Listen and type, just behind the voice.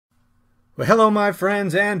Well, hello, my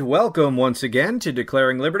friends, and welcome once again to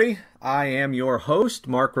Declaring Liberty. I am your host,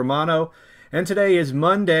 Mark Romano, and today is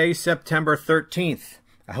Monday, September 13th.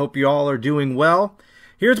 I hope you all are doing well.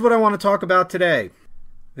 Here's what I want to talk about today.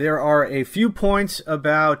 There are a few points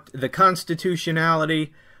about the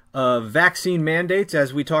constitutionality of vaccine mandates,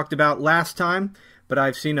 as we talked about last time, but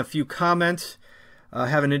I've seen a few comments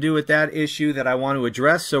having to do with that issue that I want to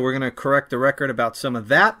address, so we're going to correct the record about some of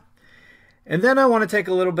that. And then I want to take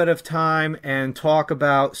a little bit of time and talk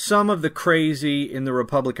about some of the crazy in the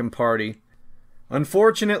Republican Party.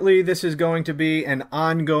 Unfortunately, this is going to be an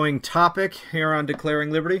ongoing topic here on Declaring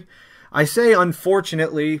Liberty. I say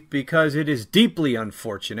unfortunately because it is deeply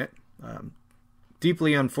unfortunate for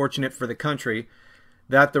the country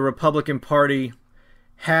that the Republican Party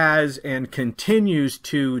has and continues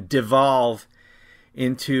to devolve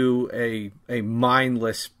into a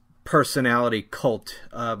mindless personality cult.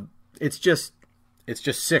 It's just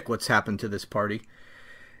sick what's happened to this party,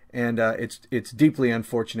 and it's deeply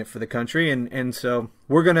unfortunate for the country, and so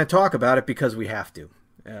we're going to talk about it because we have to.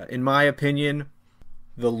 In my opinion,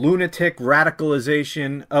 the lunatic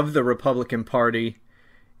radicalization of the Republican Party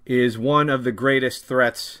is one of the greatest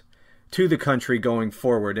threats to the country going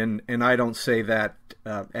forward, and I don't say that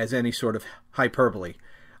as any sort of hyperbole.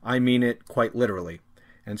 I mean it quite literally,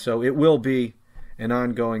 and so it will be an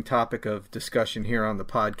ongoing topic of discussion here on the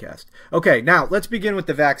podcast. Okay, now let's begin with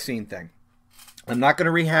the vaccine thing. I'm not going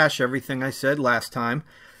to rehash everything I said last time.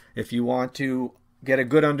 If you want to get a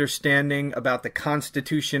good understanding about the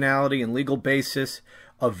constitutionality and legal basis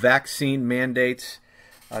of vaccine mandates,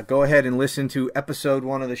 go ahead and listen to episode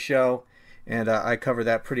 1 of the show, and I cover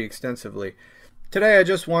that pretty extensively. Today I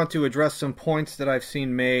just want to address some points that I've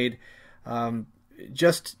seen made,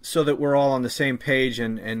 just so that we're all on the same page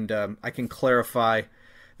and I can clarify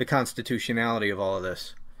the constitutionality of all of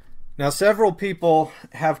this. Now, several people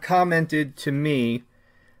have commented to me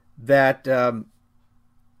that to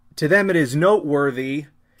them it is noteworthy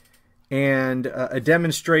and a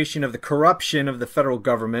demonstration of the corruption of the federal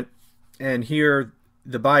government, and here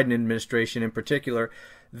the Biden administration in particular,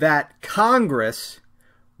 that Congress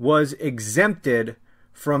was exempted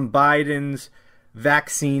from Biden's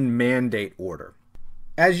vaccine mandate order.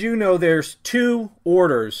 As you know, there's 2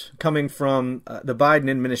 orders coming from the Biden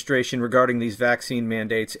administration regarding these vaccine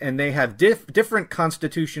mandates, and they have different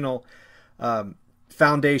constitutional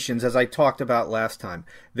foundations, as I talked about last time.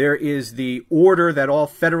 There is the order that all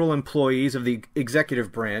federal employees of the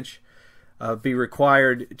executive branch be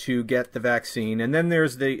required to get the vaccine, and then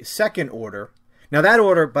there's the second order. Now, that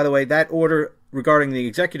order, by the way, that order regarding the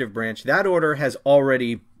executive branch, that order has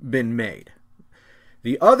already been made.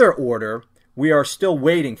 The other order we are still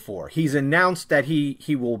waiting for. He's announced that he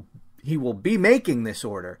will be making this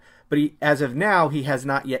order, but as of now, he has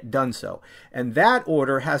not yet done so. And that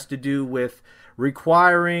order has to do with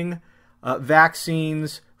requiring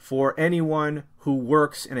vaccines for anyone who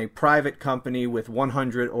works in a private company with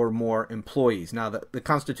 100 or more employees. Now, the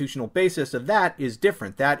constitutional basis of that is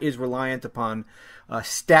different. That is reliant upon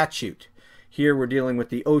statute. Here we're dealing with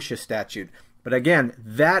the OSHA statute. But again,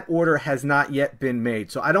 that order has not yet been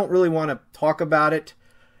made. So I don't really want to talk about it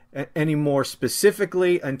any more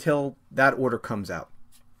specifically until that order comes out.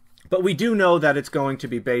 But we do know that it's going to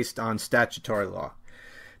be based on statutory law.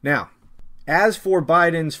 Now, as for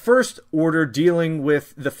Biden's first order dealing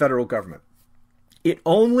with the federal government, it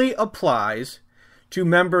only applies to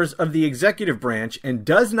members of the executive branch and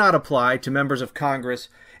does not apply to members of Congress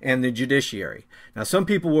and the judiciary. Now, some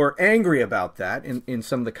people were angry about that in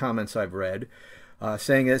some of the comments I've read,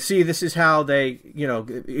 saying that, see, this is how they,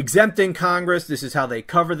 exempting Congress, this is how they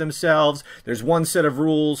cover themselves. There's one set of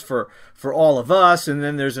rules for all of us, and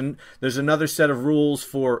then there's another set of rules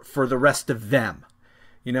for the rest of them.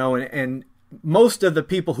 And most of the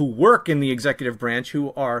people who work in the executive branch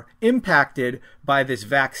who are impacted by this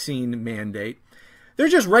vaccine mandate, they're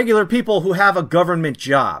just regular people who have a government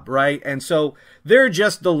job, right? And so they're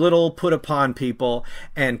just the little put upon people.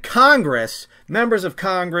 And Congress, members of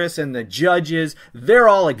Congress and the judges, they're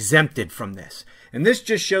all exempted from this. And this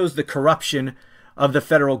just shows the corruption of the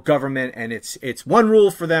federal government, and it's one rule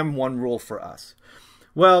for them, one rule for us.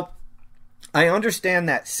 Well, I understand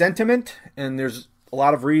that sentiment, and there's a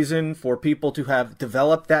lot of reason for people to have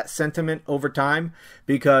developed that sentiment over time,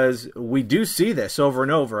 because we do see this over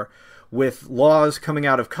and over with laws coming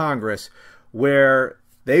out of Congress where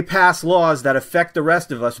they pass laws that affect the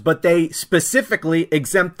rest of us, but they specifically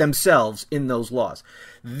exempt themselves in those laws.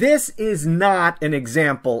 This is not an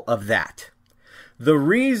example of that. The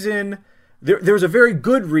reason, there's a very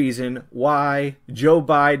good reason why Joe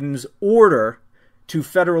Biden's order to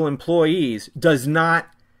federal employees does not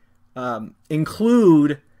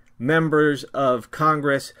include members of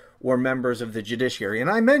Congress or members of the judiciary. And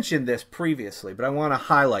I mentioned this previously, but I want to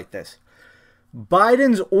highlight this.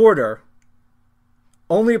 Biden's order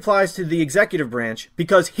only applies to the executive branch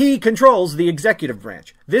because he controls the executive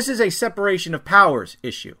branch. This is a separation of powers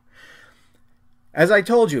issue. As I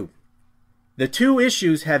told you, the two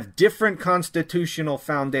issues have different constitutional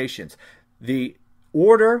foundations. The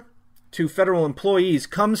order to federal employees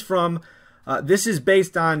comes from, this is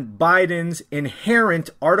based on Biden's inherent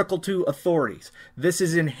Article 2 authorities. This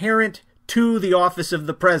is inherent to the office of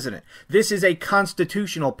the president. This is a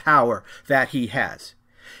constitutional power that he has.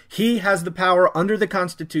 He has the power under the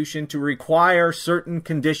Constitution to require certain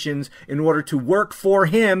conditions in order to work for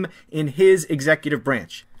him in his executive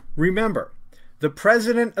branch. Remember, the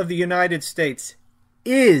President of the United States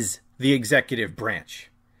is the executive branch.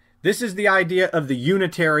 This is the idea of the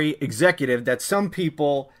unitary executive that some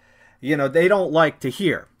people, they don't like to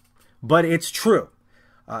hear. But it's true.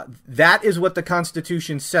 That is what the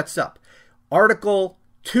Constitution sets up. Article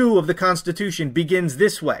 2 of the Constitution begins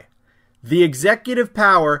this way. The executive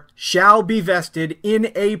power shall be vested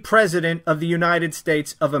in a President of the United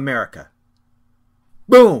States of America.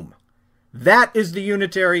 Boom! That is the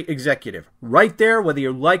unitary executive. Right there, whether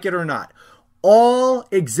you like it or not. All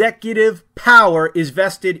executive power is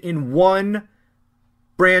vested in one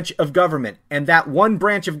branch of government, and that one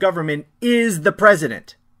branch of government is the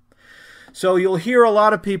president. So you'll hear a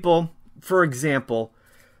lot of people, for example,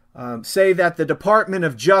 say that the Department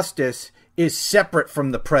of Justice is separate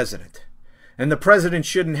from the president, and the president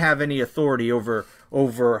shouldn't have any authority over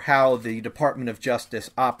how the Department of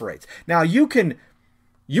Justice operates. Now, you can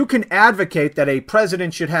advocate that a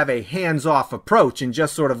president should have a hands-off approach and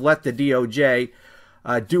just sort of let the DOJ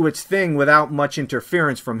do its thing without much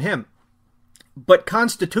interference from him. But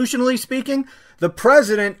constitutionally speaking, the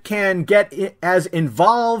president can get as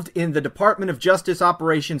involved in the Department of Justice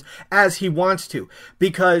operations as he wants to,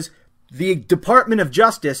 because the Department of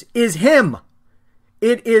Justice is him.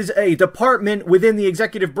 It is a department within the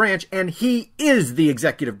executive branch, and he is the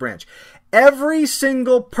executive branch. Every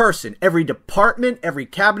single person, every department, every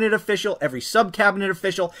cabinet official, every sub-cabinet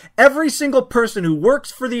official, every single person who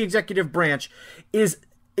works for the executive branch is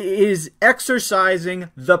exercising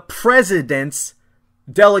the president's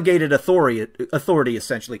delegated authority,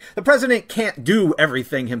 essentially. The president can't do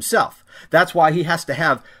everything himself. That's why he has to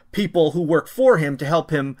have people who work for him to help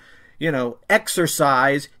him,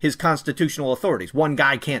 exercise his constitutional authorities. One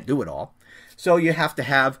guy can't do it all. So you have to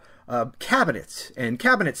have cabinets and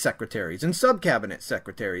cabinet secretaries and sub-cabinet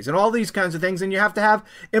secretaries and all these kinds of things. And you have to have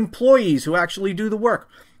employees who actually do the work.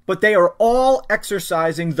 But they are all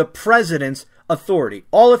exercising the president's authority.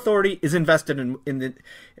 All authority is invested in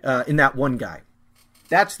that one guy.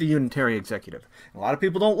 That's the unitary executive. A lot of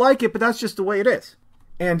people don't like it, but that's just the way it is.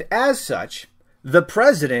 And as such, the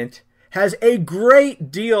president has a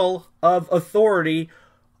great deal of authority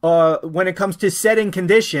when it comes to setting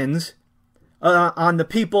conditions on the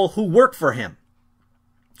people who work for him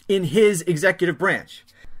in his executive branch.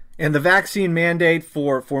 And the vaccine mandate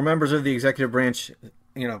for members of the executive branch,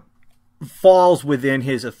 falls within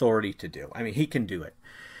his authority to do. I mean, he can do it.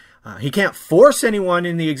 He can't force anyone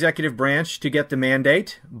in the executive branch to get the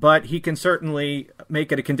mandate, but he can certainly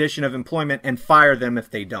make it a condition of employment and fire them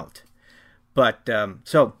if they don't. But,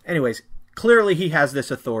 so anyways, clearly he has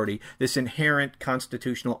this authority, this inherent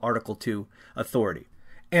constitutional Article 2 authority.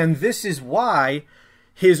 And this is why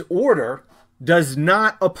his order does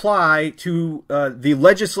not apply to the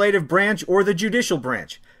legislative branch or the judicial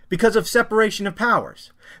branch because of separation of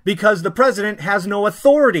powers. Because the president has no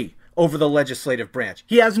authority over the legislative branch.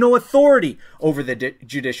 He has no authority over the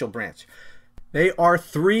judicial branch. They are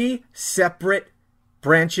three separate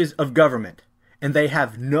branches of government, and they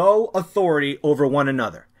have no authority over one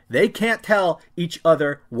another. They can't tell each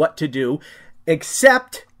other what to do,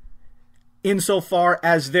 except insofar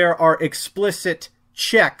as there are explicit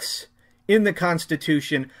checks in the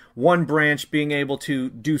Constitution, one branch being able to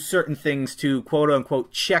do certain things to,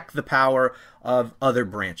 quote-unquote, check the power of other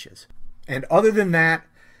branches. And other than that,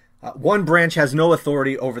 one branch has no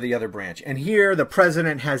authority over the other branch. And here, the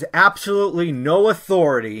president has absolutely no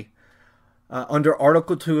authority under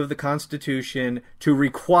Article 2 of the Constitution to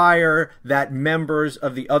require that members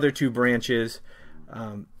of the other two branches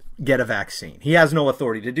get a vaccine. He has no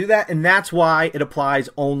authority to do that, and that's why it applies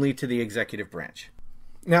only to the executive branch.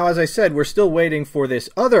 Now, as I said, we're still waiting for this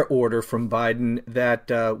other order from Biden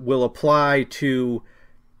that will apply to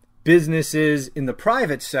businesses in the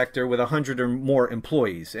private sector with 100 or more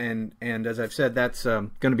employees. And as I've said, that's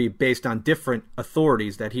going to be based on different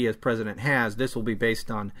authorities that he as president has. This will be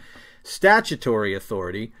based on statutory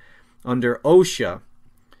authority under OSHA.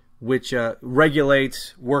 which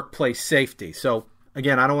regulates workplace safety. So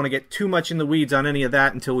again, I don't want to get too much in the weeds on any of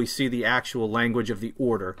that until we see the actual language of the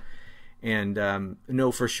order and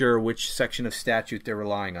know for sure which section of statute they're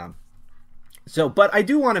relying on. So, but I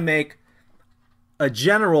do want to make a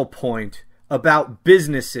general point about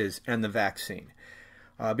businesses and the vaccine.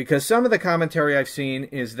 Because some of the commentary I've seen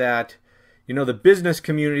is that, you know, the business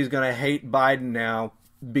community is going to hate Biden now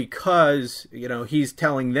because, you know, he's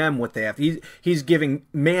telling them what they have. He's giving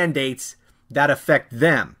mandates that affect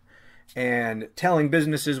them and telling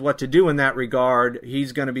businesses what to do in that regard.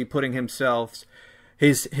 He's going to be putting himself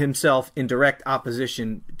in direct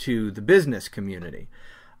opposition to the business community.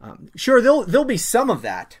 Sure, there'll be some of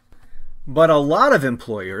that, but a lot of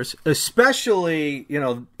employers, especially, you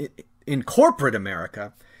know, in corporate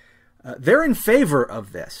America, they're in favor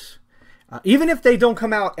of this. Even if they don't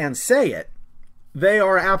come out and say it, they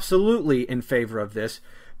are absolutely in favor of this,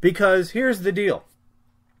 because here's the deal.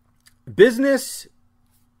 Business,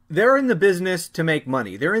 they're in the business to make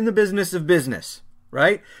money. They're in the business of business,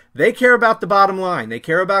 right? They care about the bottom line. They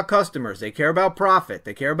care about customers. They care about profit.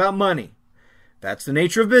 They care about money. That's the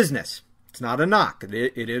nature of business. It's not a knock.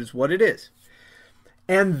 It is what it is.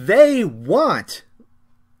 And they want,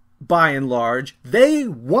 by and large, they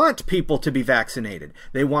want people to be vaccinated.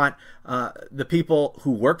 They want the people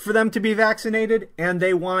who work for them to be vaccinated, and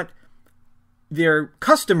they want their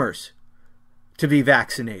customers to be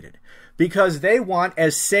vaccinated, because they want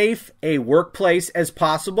as safe a workplace as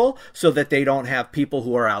possible so that they don't have people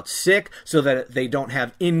who are out sick, so that they don't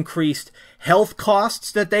have increased health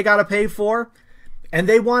costs that they got to pay for. And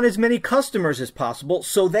they want as many customers as possible,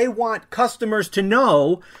 so they want customers to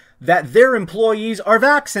know that their employees are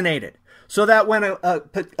vaccinated, so that when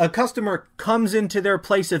a customer comes into their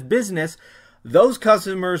place of business, those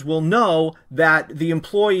customers will know that the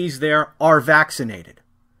employees there are vaccinated.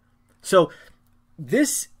 So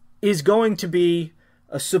this is going to be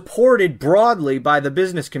supported broadly by the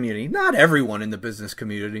business community. Not everyone in the business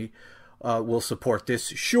community will support this,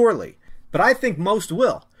 surely, but I think most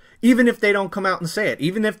will. Even if they don't come out and say it,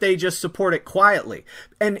 even if they just support it quietly.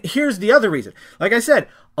 And here's the other reason. Like I said,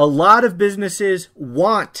 a lot of businesses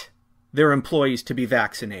want their employees to be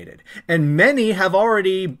vaccinated. And many have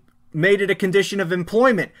already made it a condition of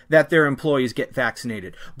employment that their employees get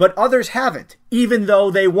vaccinated. But others haven't, even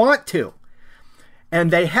though they want to.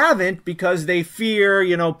 And they haven't because they fear,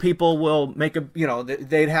 you know, people will make a, you know,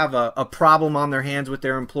 they'd have a problem on their hands with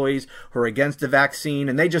their employees who are against the vaccine,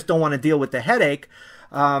 and they just don't want to deal with the headache.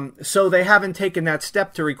 So they haven't taken that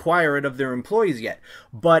step to require it of their employees yet.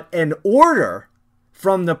 But an order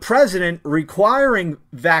from the president requiring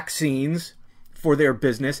vaccines for their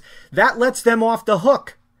business, that lets them off the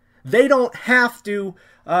hook. They don't have to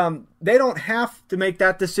make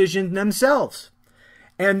that decision themselves.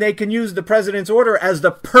 And they can use the president's order as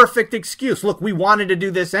the perfect excuse. Look, we wanted to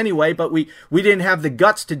do this anyway, but we didn't have the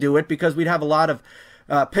guts to do it because we'd have a lot of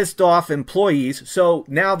pissed off employees. So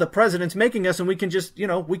now the president's making us, and we can just, you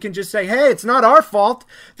know, we can just say, hey, it's not our fault.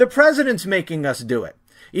 The president's making us do it,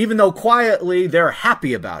 even though quietly they're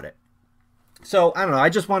happy about it. So I don't know. I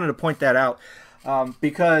just wanted to point that out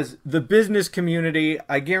because the business community,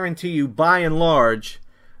 I guarantee you, by and large,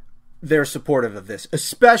 they're supportive of this.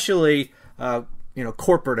 Especially, you know,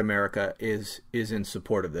 corporate America is in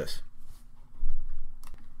support of this.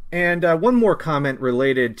 And one more comment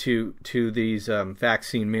related to these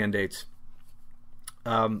vaccine mandates.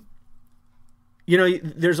 You know,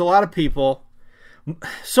 there's a lot of people.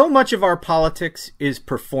 So much of our politics is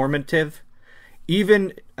performative.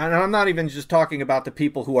 Even, and I'm not even just talking about the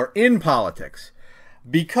people who are in politics,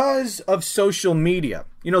 because of social media.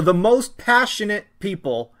 You know, the most passionate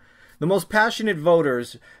people, the most passionate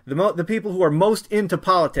voters, the people who are most into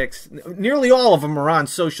politics, nearly all of them are on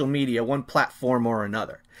social media, one platform or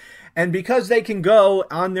another. And because they can go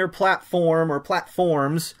on their platform or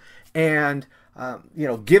platforms and, you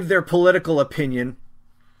know, give their political opinion,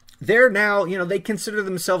 they're now, you know, they consider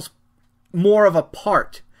themselves more of a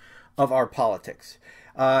part of our politics.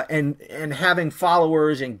 And having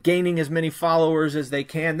followers and gaining as many followers as they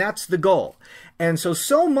can, that's the goal. And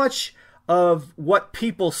so much of what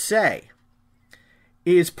people say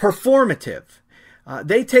is performative.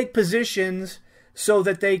 They take positions so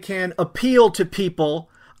that they can appeal to people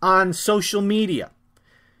on social media.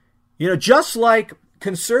 You know, just like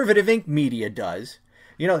conservative Inc. media does.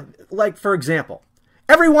 You know, like, for example,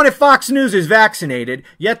 everyone at Fox News is vaccinated,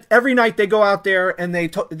 yet every night they go out there and they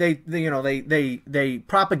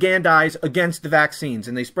propagandize against the vaccines,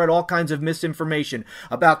 and they spread all kinds of misinformation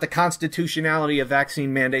about the constitutionality of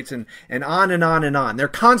vaccine mandates, and on and on and on. They're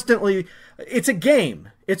constantly, it's a game.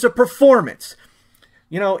 It's a performance.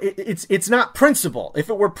 You know, it's not principle. If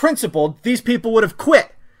it were principled, these people would have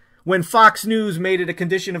quit when Fox News made it a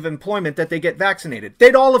condition of employment that they get vaccinated.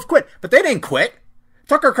 They'd all have quit, but they didn't quit.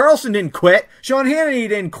 Tucker Carlson didn't quit. Sean Hannity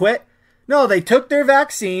didn't quit. No, they took their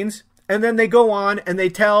vaccines, and then they go on and they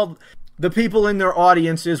tell the people in their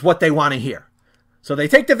audiences what they want to hear. So they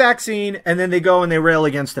take the vaccine, and then they go and they rail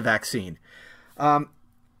against the vaccine.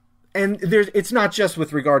 And it's not just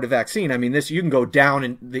with regard to vaccine. I mean, you can go down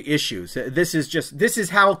in the issues. This is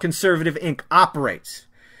how Conservative Inc. operates.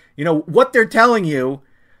 You know, what they're telling you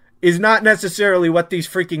is not necessarily what these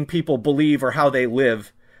freaking people believe or how they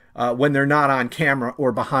live when they're not on camera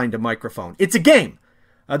or behind a microphone. It's a game.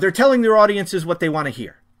 They're telling their audiences what they want to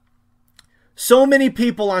hear. So many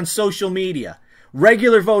people on social media,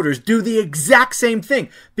 regular voters, do the exact same thing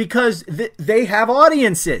because they have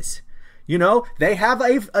audiences. You know, they have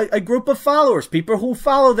a group of followers, people who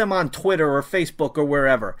follow them on Twitter or Facebook or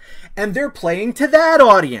wherever, and they're playing to that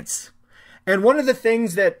audience. And one of the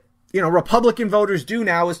things that, you know, Republican voters do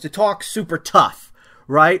now is to talk super tough,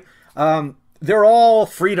 right? They're all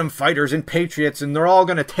freedom fighters and patriots, and they're all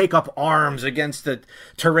going to take up arms against the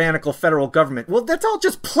tyrannical federal government. Well, that's all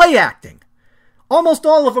just play acting. Almost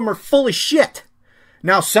all of them are full of shit.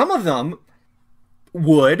 Now, some of them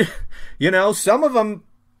would, you know, some of them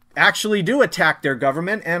actually do attack their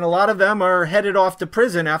government, and a lot of them are headed off to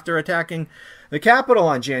prison after attacking the Capitol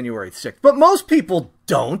on January 6th. But most people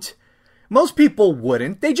don't. Most people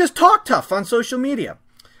wouldn't. They just talk tough on social media.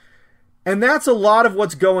 And that's a lot of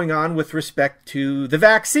what's going on with respect to the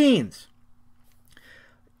vaccines.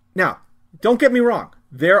 Now, don't get me wrong.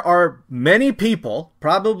 There are many people,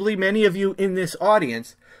 probably many of you in this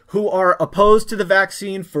audience, who are opposed to the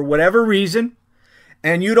vaccine for whatever reason,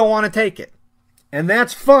 and you don't want to take it. And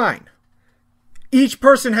that's fine. Each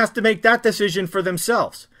person has to make that decision for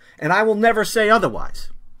themselves. And I will never say otherwise.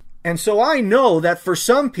 And so I know that for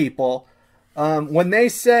some people, when they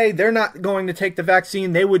say they're not going to take the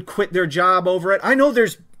vaccine, they would quit their job over it. I know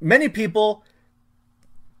there's many people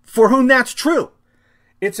for whom that's true.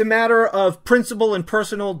 It's a matter of principle and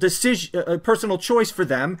personal decision, personal choice for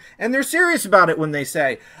them. And they're serious about it when they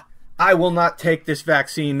say, I will not take this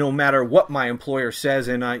vaccine no matter what my employer says.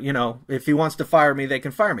 And, you know, if he wants to fire me, they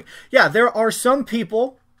can fire me. Yeah, there are some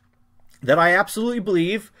people that I absolutely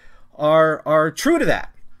believe are true to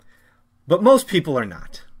that. But most people are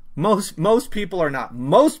not. Most people are not.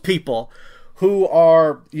 Most people who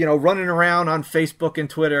are, you know, running around on Facebook and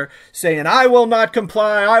Twitter saying, I will not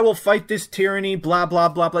comply, I will fight this tyranny, blah, blah,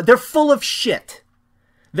 blah, blah. They're full of shit.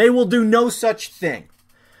 They will do no such thing.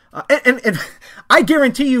 And I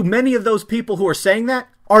guarantee you many of those people who are saying that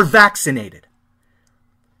are vaccinated.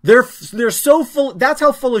 They're so full. That's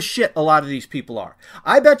how full of shit a lot of these people are.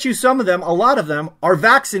 I bet you some of them, a lot of them, are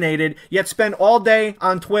vaccinated, yet spend all day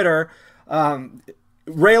on Twitter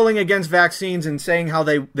railing against vaccines and saying how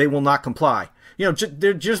they will not comply. You know,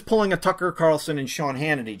 they're just pulling a Tucker Carlson and Sean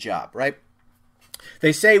Hannity job, right?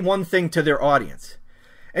 They say one thing to their audience.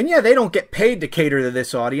 And yeah, they don't get paid to cater to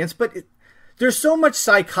this audience, but there's so much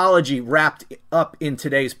psychology wrapped up in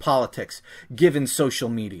today's politics, given social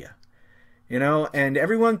media. You know, and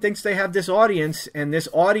everyone thinks they have this audience, and this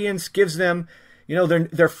audience gives them, you know,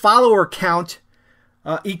 their follower count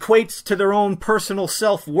equates to their own personal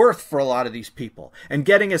self-worth for a lot of these people. And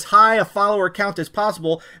getting as high a follower count as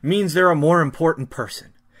possible means they're a more important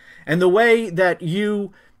person. And the way that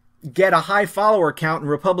you get a high follower count in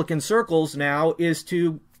Republican circles now is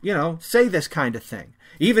to, you know, say this kind of thing.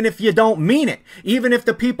 Even if you don't mean it. Even if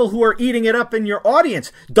the people who are eating it up in your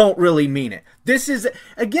audience don't really mean it. This is,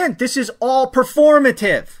 again, this is all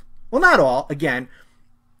performative. Well, not all. Again,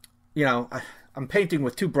 you know, I'm painting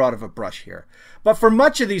with too broad of a brush here. But for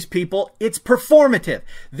much of these people, it's performative.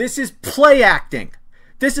 This is play acting.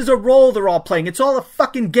 This is a role they're all playing. It's all a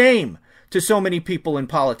fucking game to so many people in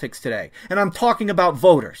politics today. And I'm talking about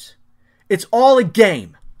voters. It's all a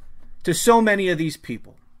game to so many of these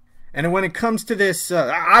people. And when it comes to this,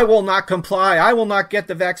 I will not comply, I will not get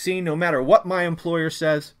the vaccine no matter what my employer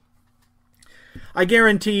says, I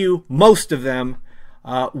guarantee you most of them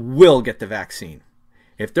will get the vaccine.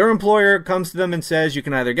 If their employer comes to them and says you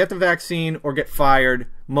can either get the vaccine or get fired,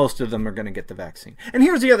 most of them are going to get the vaccine. And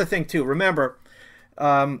here's the other thing too. Remember,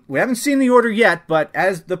 we haven't seen the order yet, but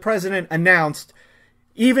as the president announced,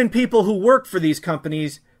 even people who work for these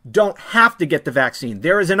companies don't have to get the vaccine.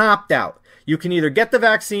 There is an opt-out. You can either get the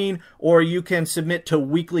vaccine or you can submit to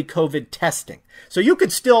weekly COVID testing. So you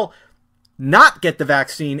could still not get the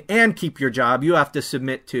vaccine and keep your job. You just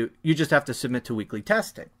have to submit to weekly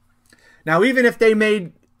testing. Now, even if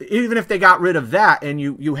they got rid of that and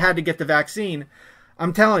you had to get the vaccine,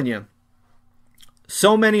 I'm telling you,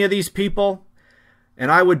 so many of these people,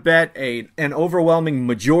 And I would bet an overwhelming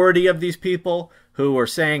majority of these people who are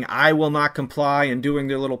saying, I will not comply, and doing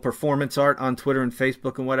their little performance art on Twitter and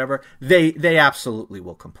Facebook and whatever, they absolutely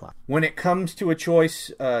will comply. When it comes to a choice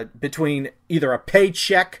between either a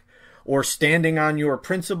paycheck or standing on your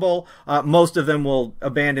principle, most of them will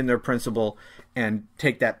abandon their principle and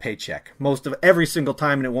take that paycheck. Most of every single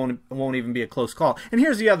time, and it won't even be a close call. And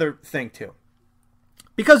here's the other thing too.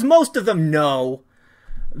 Because most of them know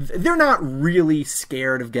they're not really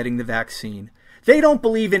scared of getting the vaccine. They don't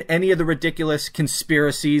believe in any of the ridiculous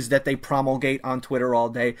conspiracies that they promulgate on Twitter all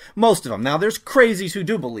day. Most of them. Now, there's crazies who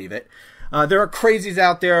do believe it. There are crazies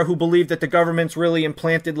out there who believe that the government's really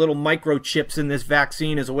implanted little microchips in this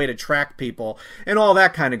vaccine as a way to track people and all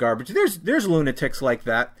that kind of garbage. There's lunatics like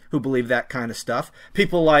that who believe that kind of stuff.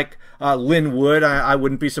 People like Lin Wood, I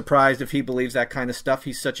wouldn't be surprised if he believes that kind of stuff.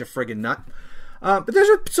 He's such a friggin' nut. But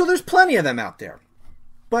there's plenty of them out there.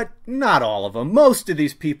 But not all of them. Most of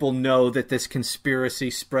these people know that this conspiracy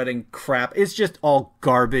spreading crap is just all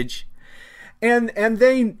garbage. And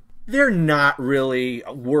they're not really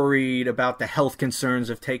worried about the health concerns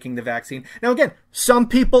of taking the vaccine. Now, again, some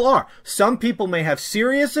people are. Some people may have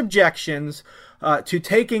serious objections to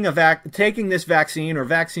taking this vaccine or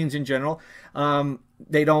vaccines in general.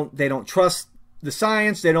 They don't trust the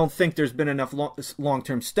science. They don't think there's been enough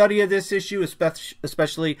long-term study of this issue,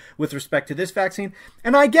 especially with respect to this vaccine.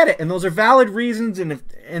 And I get it. And those are valid reasons. And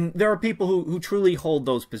there are people who truly hold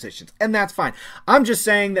those positions. And that's fine. I'm just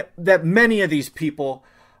saying that many of these people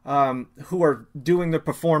who are doing the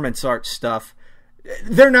performance art stuff,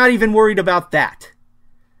 they're not even worried about that.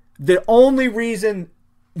 The only reason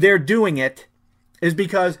they're doing it is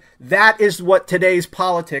because that is what today's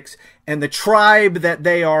politics and the tribe that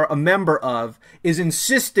they are a member of is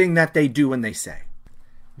insisting that they do and they say.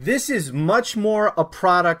 This is much more a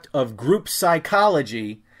product of group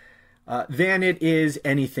psychology than it is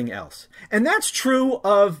anything else. And that's true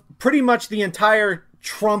of pretty much the entire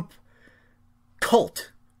Trump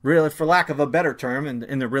cult, really, for lack of a better term,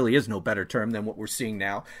 and there really is no better term than what we're seeing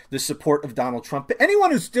now, the support of Donald Trump. But anyone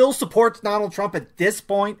who still supports Donald Trump at this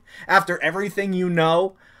point, after everything you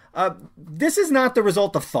know, this is not the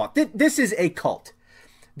result of thought. This is a cult.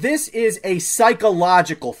 This is a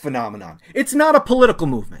psychological phenomenon. It's not a political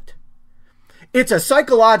movement. It's a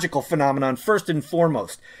psychological phenomenon, first and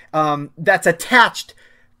foremost, that's attached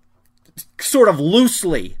sort of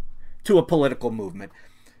loosely to a political movement.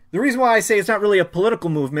 The reason why I say it's not really a political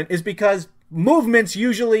movement is because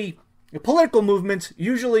political movements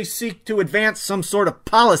usually seek to advance some sort of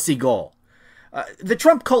policy goal. The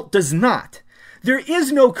Trump cult does not. There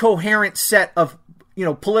is no coherent set of,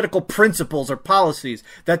 political principles or policies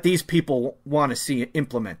that these people want to see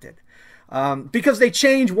implemented. Because they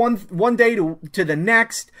change one day to the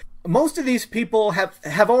next. Most of these people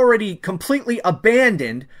have already completely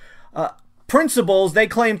abandoned principles they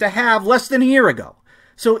claim to have less than a year ago.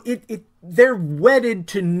 So they're wedded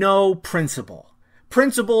to no principle.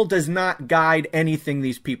 Principle does not guide anything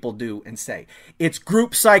these people do and say. It's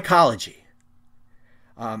group psychology.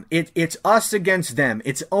 It's us against them.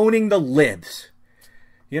 It's owning the libs.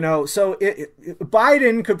 So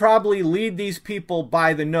Biden could probably lead these people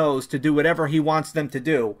by the nose to do whatever he wants them to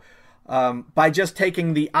do by just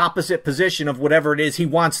taking the opposite position of whatever it is he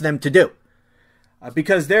wants them to do.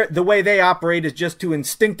 Because the way they operate is just to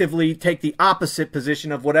instinctively take the opposite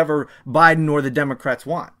position of whatever Biden or the Democrats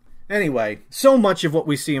want. Anyway, so much of what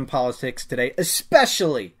we see in politics today,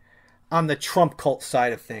 especially on the Trump cult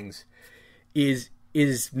side of things, is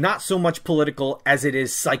not so much political as it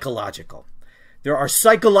is psychological. There are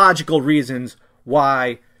psychological reasons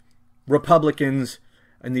why Republicans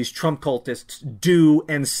and these Trump cultists do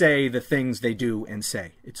and say the things they do and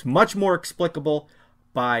say. It's much more explicable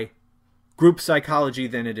by group psychology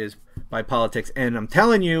than it is by politics. And I'm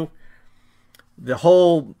telling you, the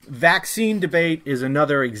whole vaccine debate is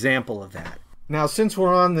another example of that. Now, since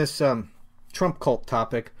we're on this Trump cult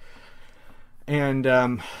topic and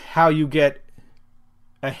how you get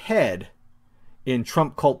ahead in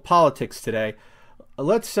Trump cult politics today,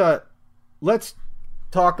 let's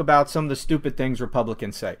talk about some of the stupid things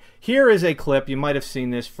Republicans say. Here is a clip, you might have seen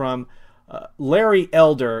this, from Larry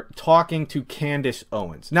Elder talking to Candace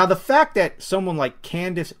Owens. Now, the fact that someone like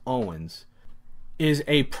Candace Owens is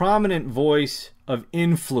a prominent voice of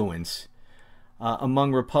influence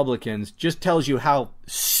among Republicans just tells you how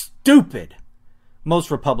stupid most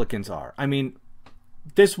Republicans are. I mean,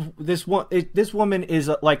 this woman is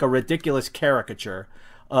like a ridiculous caricature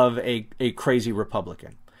of a crazy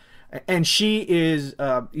Republican. And she is,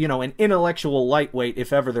 an intellectual lightweight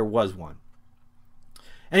if ever there was one.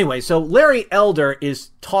 Anyway, so Larry Elder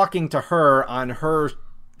is talking to her on her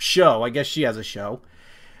show. I guess she has a show.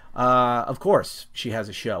 Of course, she has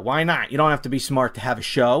a show. Why not? You don't have to be smart to have a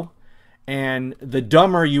show. And the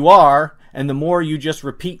dumber you are, and the more you just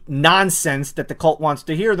repeat nonsense that the cult wants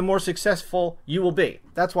to hear, the more successful you will be.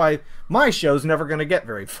 That's why my show's never going to get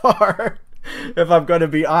very far. If I'm going to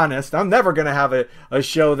be honest, I'm never going to have a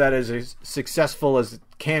show that is as successful as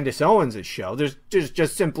Candace Owens' show. There's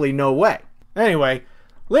just simply no way. Anyway,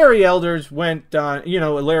 Larry Elders went,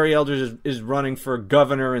 Larry Elders is running for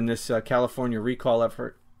governor in this California recall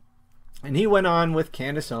effort. And he went on with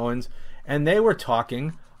Candace Owens, and they were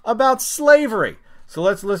talking about slavery. So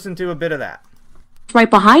let's listen to a bit of that. Right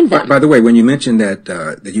behind them. By the way, when you mentioned that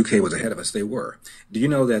the UK was ahead of us, they were. Do you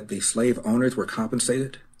know that the slave owners were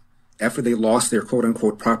compensated? After they lost their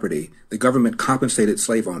quote-unquote property, the government compensated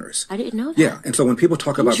slave owners. I didn't know that. Yeah, and so when people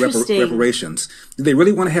talk about reparations, do they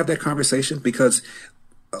really want to have that conversation? Because,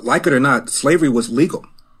 like it or not, slavery was legal.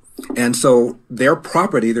 And so their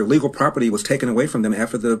property, their legal property, was taken away from them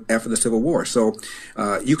after the Civil War. So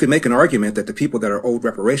you could make an argument that the people that are owed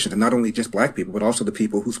reparations, and not only just black people, but also the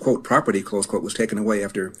people whose, quote, property, close quote, was taken away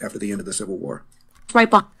after the end of the Civil War. Right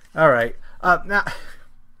behind. All right. Now,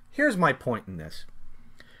 here's my point in this.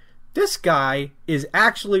 This guy is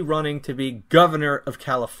actually running to be governor of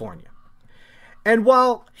California. And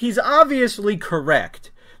while he's obviously correct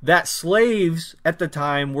that slaves at the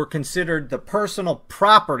time were considered the personal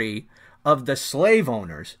property of the slave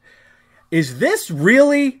owners, is this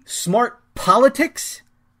really smart politics?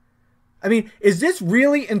 I mean, is this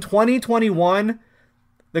really in 2021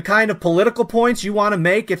 the kind of political points you want to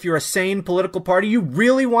make if you're a sane political party? You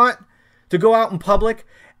really want to go out in public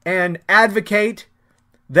and advocate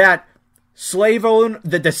that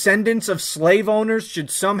the descendants of slave owners should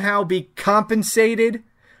somehow be compensated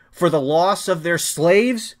for the loss of their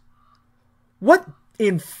slaves? What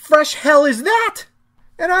in fresh hell is that?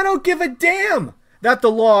 And I don't give a damn that the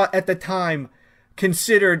law at the time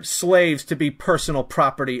considered slaves to be personal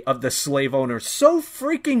property of the slave owners. So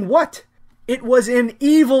freaking what? It was an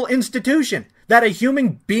evil institution that a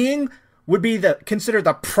human being would be considered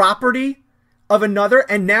the property of another.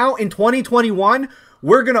 And now in 2021,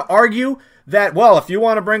 we're going to argue that, well, if you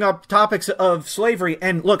want to bring up topics of slavery,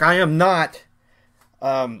 and look, I am not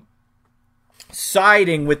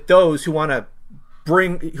siding with those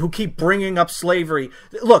who keep bringing up slavery.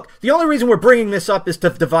 Look, the only reason we're bringing this up is to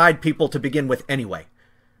divide people to begin with anyway.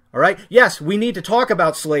 All right? Yes, we need to talk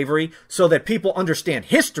about slavery so that people understand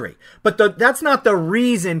history, but that's not the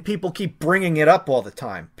reason people keep bringing it up all the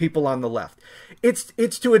time, people on the left.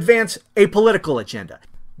 It's to advance a political agenda.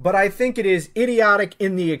 But I think it is idiotic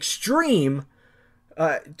in the extreme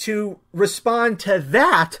to respond to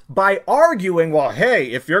that by arguing, well, hey,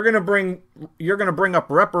 if you're going to bring up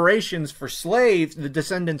reparations for slaves, the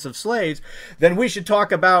descendants of slaves, then we should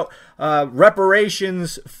talk about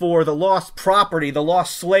reparations for the lost property, the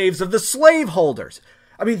lost slaves of the slaveholders.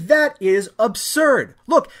 I mean, that is absurd.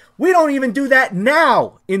 Look, we don't even do that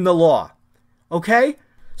now in the law. Okay?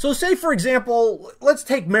 So say, for example, let's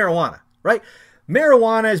take marijuana, right?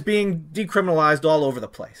 Marijuana is being decriminalized all over the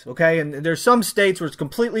place, okay? And there's some states where it's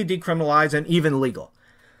completely decriminalized and even legal.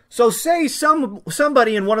 So say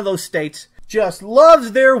somebody in one of those states just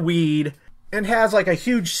loves their weed and has like a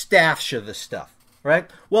huge stash of this stuff, right?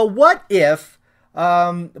 Well, what if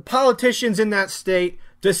politicians in that state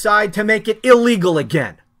decide to make it illegal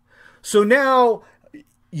again? So now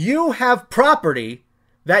you have property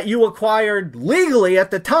that you acquired legally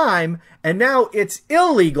at the time, and now it's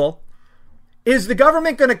illegal. Is the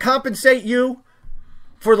government going to compensate you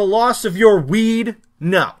for the loss of your weed?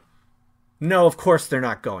 No. No, of course they're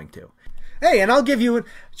not going to. Hey, and I'll give you,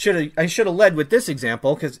 I should have led with this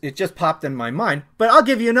example because it just popped in my mind, but I'll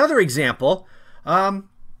give you another example, that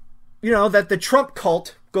the Trump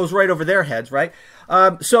cult goes right over their heads, right?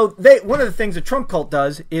 So one of the things the Trump cult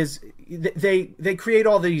does is they create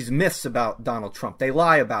all these myths about Donald Trump. They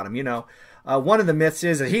lie about him, One of the myths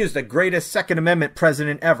is that he is the greatest Second Amendment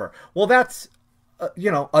president ever. Well, that's,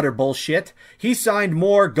 utter bullshit. He signed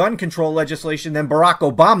more gun control legislation than Barack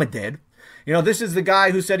Obama did. This is the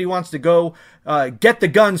guy who said he wants to go get the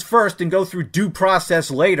guns first and go through due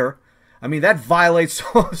process later. I mean, that violates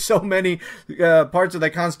so many parts of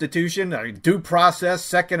the Constitution. Due process,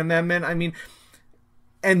 Second Amendment. I mean,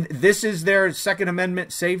 and this is their Second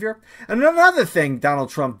Amendment savior. And another thing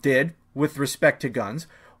Donald Trump did with respect to guns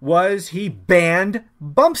was he banned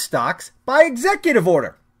bump stocks by executive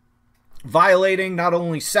order, violating not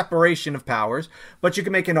only separation of powers, but you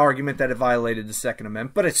can make an argument that it violated the Second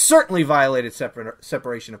Amendment, but it certainly violated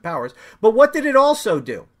separation of powers. But what did it also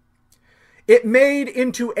do? It made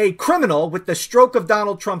into a criminal with the stroke of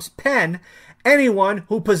Donald Trump's pen anyone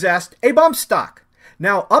who possessed a bump stock.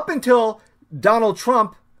 Now, up until Donald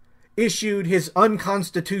Trump issued his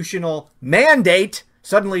unconstitutional mandate.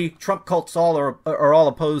 Suddenly, Trump cults are all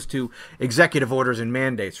opposed to executive orders and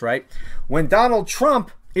mandates, right? When Donald Trump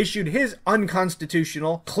issued his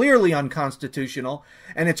clearly unconstitutional,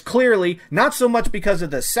 and it's clearly not so much because of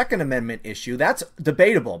the Second Amendment issue. That's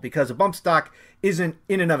debatable because a bump stock isn't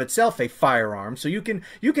in and of itself a firearm. So you can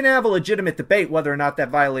have a legitimate debate whether or not that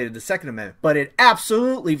violated the Second Amendment, but it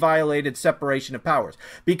absolutely violated separation of powers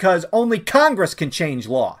because only Congress can change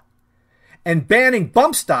law. And banning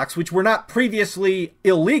bump stocks, which were not previously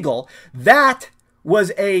illegal, that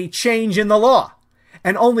was a change in the law.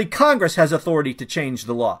 And only Congress has authority to change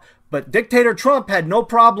the law. But dictator Trump had no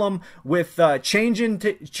problem with changing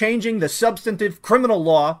the substantive criminal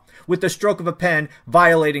law with the stroke of a pen,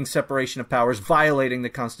 violating separation of powers, violating the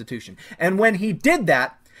Constitution. And when he did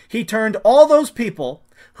that, he turned all those people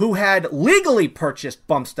who had legally purchased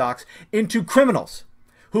bump stocks into criminals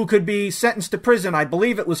who could be sentenced to prison. I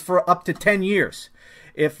believe it was for up to 10 years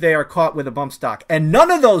if they are caught with a bump stock. And none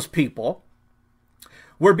of those people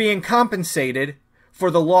were being compensated for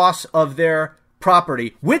the loss of their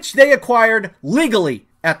property, which they acquired legally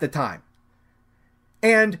at the time.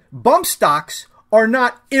 And bump stocks are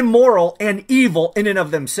not immoral and evil in and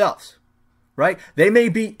of themselves, right? They may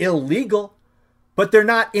be illegal, but they're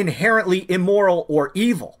not inherently immoral or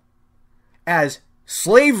evil, as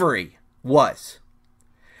slavery was.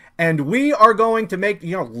 And we are going to make,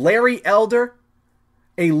 Larry Elder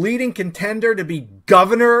a leading contender to be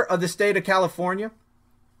governor of the state of California,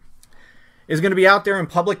 is going to be out there in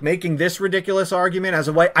public making this ridiculous argument as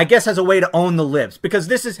a way to own the libs, because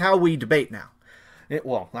this is how we debate now.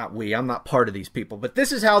 Well, not we, I'm not part of these people, but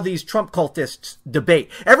this is how these Trump cultists debate.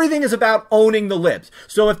 Everything is about owning the libs.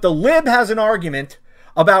 So if the lib has an argument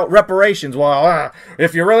about reparations, well,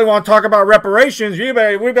 if you really want to talk about reparations, we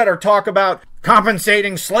better talk about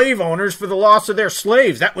compensating slave owners for the loss of their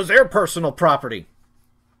slaves. That was their personal property.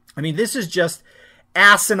 I mean, this is just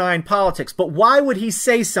asinine politics. But why would he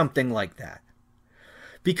say something like that?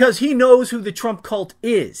 Because he knows who the Trump cult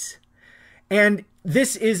is. And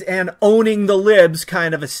this is an owning the libs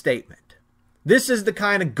kind of a statement. This is the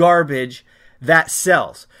kind of garbage that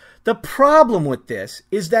sells. The problem with this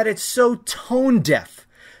is that it's so tone deaf.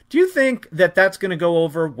 Do you think that that's going to go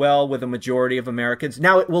over well with a majority of Americans?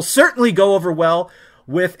 Now, it will certainly go over well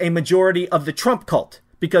with a majority of the Trump cult,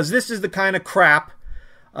 because this is the kind of crap,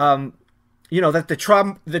 that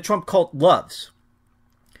the Trump cult loves.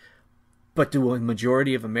 But do a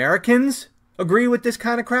majority of Americans agree with this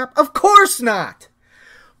kind of crap? Of course not.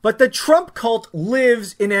 But the Trump cult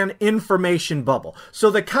lives in an information bubble. So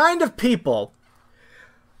the kind of people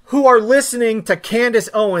who are listening to Candace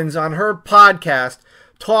Owens on her podcast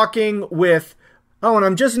talking with, and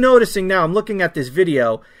I'm just noticing now, I'm looking at this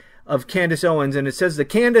video of Candace Owens, and it says the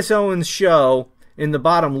Candace Owens Show in the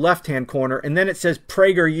bottom left-hand corner, and then it says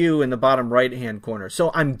PragerU in the bottom right-hand corner.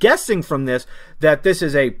 So I'm guessing from this that this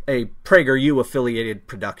is a PragerU affiliated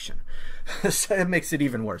production. So that makes it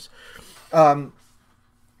even worse. So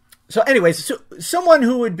anyways, someone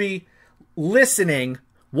who would be listening,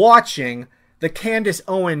 watching the Candace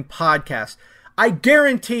Owens podcast, I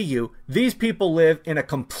guarantee you these people live in a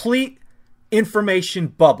complete information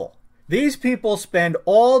bubble. These people spend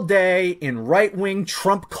all day in right-wing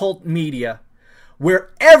Trump cult media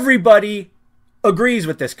where everybody agrees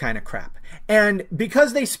with this kind of crap. And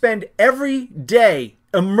because they spend every day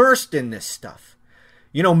immersed in this stuff,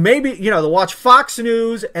 they'll watch Fox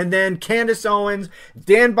News and then Candace Owens,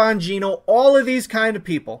 Dan Bongino, all of these kind of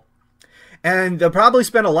people. And they'll probably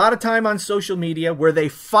spend a lot of time on social media where they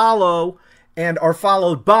follow and are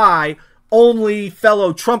followed by only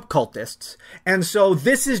fellow Trump cultists. And so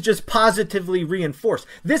this is just positively reinforced.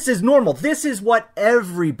 This is normal. This is what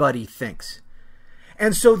everybody thinks.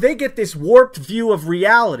 And so they get this warped view of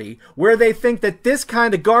reality where they think that this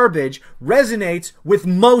kind of garbage resonates with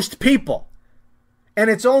most people. And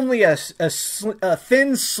it's only a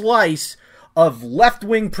thin slice of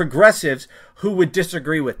left-wing progressives who would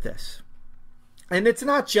disagree with this. And it's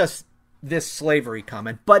not just this slavery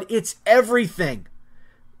comment, but it's everything.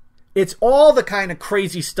 It's all the kind of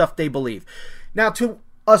crazy stuff they believe. Now, to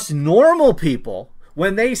us normal people,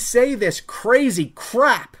 when they say this crazy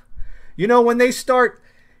crap, when they start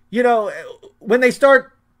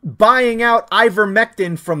buying out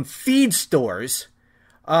ivermectin from feed stores,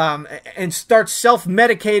 and start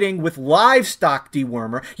self-medicating with livestock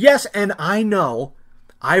dewormer. Yes, and I know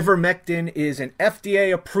ivermectin is an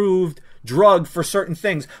FDA-approved drug for certain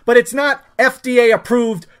things, but it's not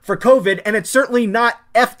FDA-approved for COVID, and it's certainly not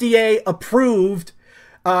FDA-approved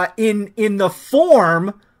in the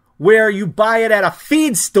form where you buy it at a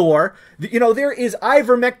feed store. You know, there is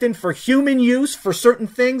ivermectin for human use for certain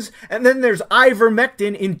things, and then there's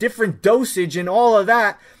ivermectin in different dosage and all of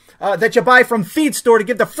that that you buy from feed store to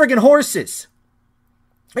give the friggin' horses.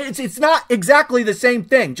 It's not exactly the same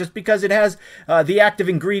thing just because it has the active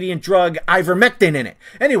ingredient drug ivermectin in it.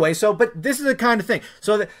 Anyway, but this is the kind of thing.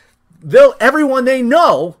 So that everyone they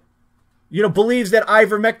know, you know, believes that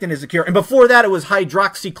ivermectin is a cure. And before that, it was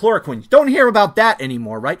hydroxychloroquine. Don't hear about that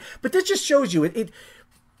anymore, right? But this just shows you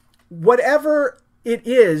whatever it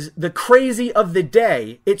is, the crazy of the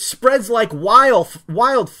day, it spreads like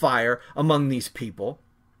wildfire among these people.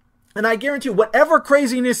 And I guarantee you, whatever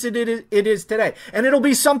craziness it is today, and it'll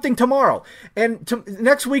be something tomorrow, and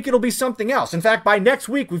next week it'll be something else. In fact, by next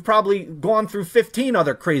week, we've probably gone through 15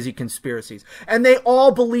 other crazy conspiracies. And they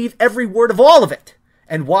all believe every word of all of it.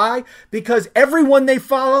 And why? Because everyone they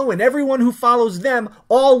follow and everyone who follows them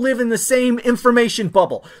all live in the same information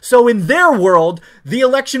bubble. So in their world, the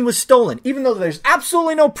election was stolen. Even though there's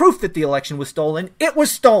absolutely no proof that the election was stolen, it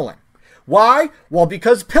was stolen. Why? Well,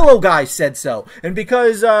 because Pillow Guy said so, and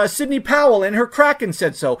because Sidney Powell and her Kraken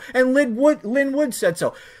said so, and Lynn Wood said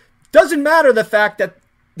so. Doesn't matter the fact that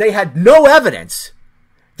they had no evidence,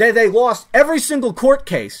 that they lost every single court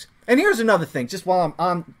case. And here's another thing, just while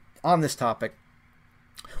I'm on this topic.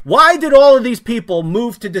 Why did all of these people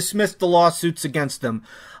move to dismiss the lawsuits against them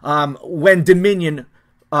when Dominion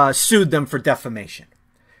sued them for defamation?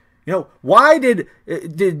 You know, why did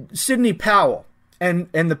Sidney Powell and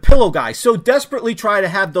the Pillow Guy so desperately try to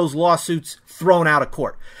have those lawsuits thrown out of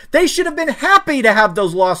court? They should have been happy to have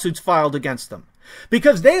those lawsuits filed against them,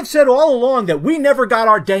 because they have said all along that we never got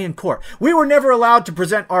our day in court. We were never allowed to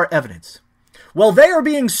present our evidence. Well, they are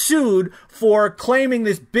being sued for claiming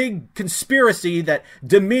this big conspiracy that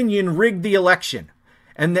Dominion rigged the election.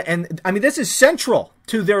 And I mean, this is central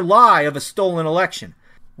to their lie of a stolen election.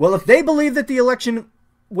 Well, if they believe that the election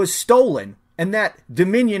was stolen and that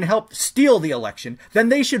Dominion helped steal the election, then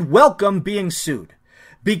they should welcome being sued,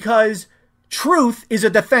 because truth is a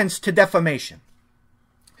defense to defamation.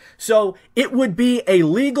 So it would be a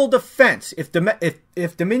legal defense if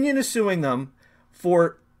Dominion is suing them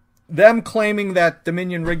for them claiming that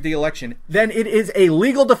Dominion rigged the election, then it is a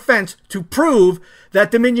legal defense to prove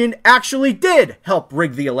that Dominion actually did help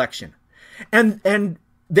rig the election. And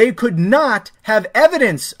they could not have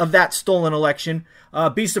evidence of that stolen election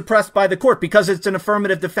be suppressed by the court because it's an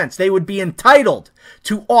affirmative defense. They would be entitled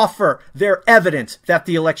to offer their evidence that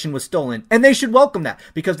the election was stolen. And they should welcome that,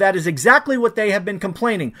 because that is exactly what they have been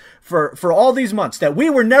complaining for all these months, that we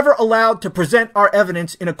were never allowed to present our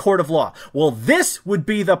evidence in a court of law. Well, this would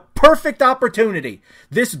be the perfect opportunity.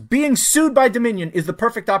 This being sued by Dominion is the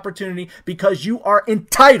perfect opportunity, because you are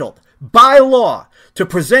entitled by law to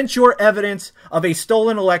present your evidence of a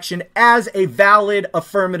stolen election as a valid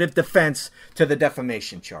affirmative defense to the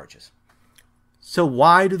defamation charges. So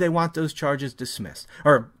why do they want those charges dismissed,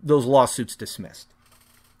 or those lawsuits dismissed?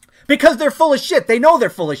 Because they're full of shit. They know they're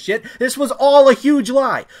full of shit. This was all a huge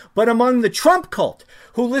lie. But among the Trump cult,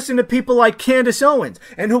 who listen to people like Candace Owens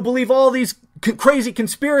and who believe all these crazy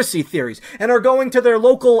conspiracy theories and are going to their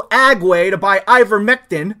local Agway to buy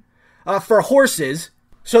ivermectin for horses,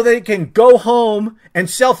 so they can go home and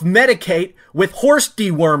self-medicate with horse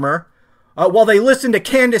dewormer while they listen to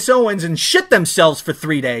Candace Owens and shit themselves for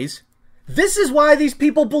 3 days. This is why these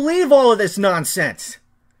people believe all of this nonsense.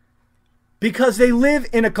 Because they live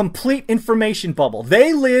in a complete information bubble.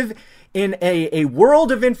 They live in a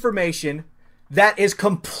world of information that is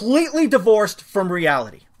completely divorced from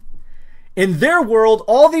reality. In their world,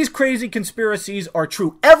 all these crazy conspiracies are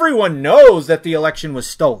true. Everyone knows that the election was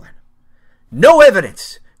stolen. No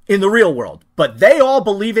evidence in the real world, but they all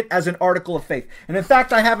believe it as an article of faith. And in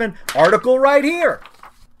fact, I have an article right here.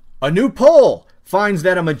 A new poll finds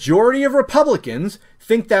that a majority of Republicans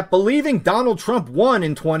think that believing Donald Trump won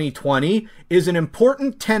in 2020 is an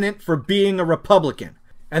important tenet for being a Republican.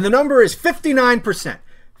 And the number is 59%.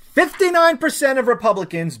 59% of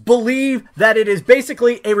Republicans believe that it is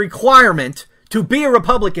basically a requirement to be a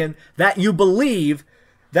Republican that you believe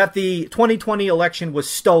that the 2020 election was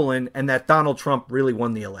stolen and that Donald Trump really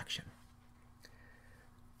won the election.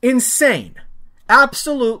 Insane.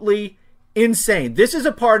 Absolutely insane. This is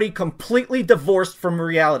a party completely divorced from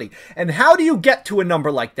reality. And how do you get to a number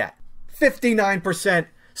like that? 59%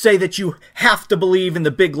 say that you have to believe in the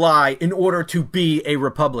big lie in order to be a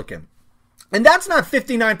Republican. And that's not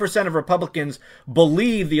 59% of Republicans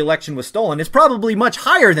believe the election was stolen. It's probably much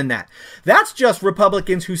higher than that. That's just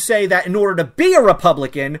Republicans who say that in order to be a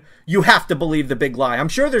Republican, you have to believe the big lie. I'm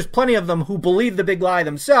sure there's plenty of them who believe the big lie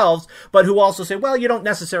themselves, but who also say, well, you don't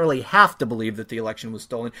necessarily have to believe that the election was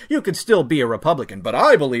stolen. You could still be a Republican, but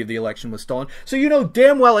I believe the election was stolen. So you know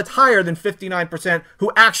damn well it's higher than 59%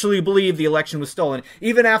 who actually believe the election was stolen,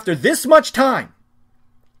 even after this much time.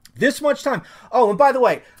 This much time. Oh, and by the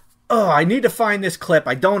way, I need to find this clip.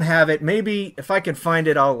 I don't have it. Maybe if I can find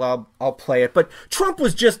it, I'll play it. But Trump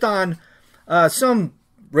was just on some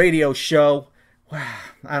radio show.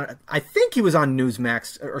 I think he was on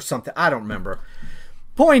Newsmax or something. I don't remember.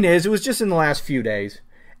 Point is, it was just in the last few days,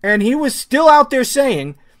 and he was still out there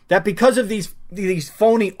saying that because of these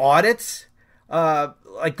phony audits,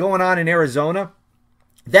 like going on in Arizona,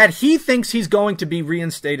 that he thinks he's going to be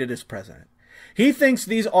reinstated as president. He thinks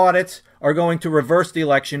these audits are going to reverse the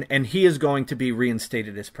election, and he is going to be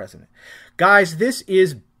reinstated as president. Guys, this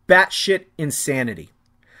is batshit insanity.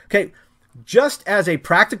 Okay, just as a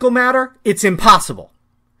practical matter, it's impossible.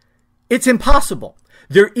 It's impossible.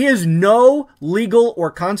 There is no legal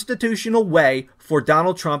or constitutional way for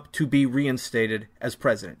Donald Trump to be reinstated as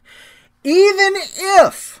president. Even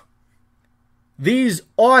if these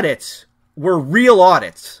audits were real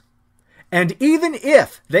audits, and even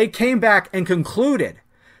if they came back and concluded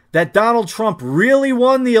that Donald Trump really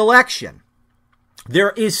won the election,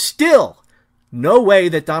 there is still no way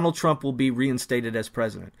that Donald Trump will be reinstated as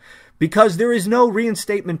president, because there is no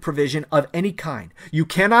reinstatement provision of any kind. You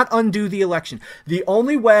cannot undo the election. The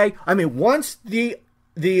only way, once the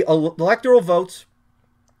electoral votes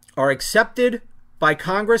are accepted by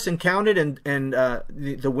Congress and counted, and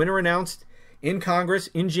the winner announced in Congress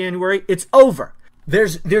in January, it's over.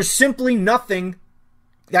 There's simply nothing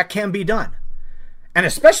that can be done. And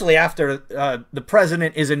especially after the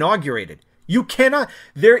president is inaugurated. You cannot,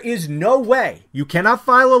 there is no way. You cannot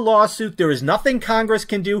file a lawsuit. There is nothing Congress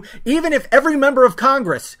can do, even if every member of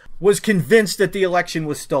Congress was convinced that the election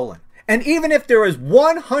was stolen. And even if there is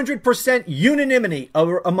 100% unanimity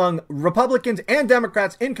among Republicans and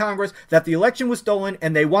Democrats in Congress that the election was stolen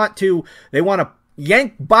and they want to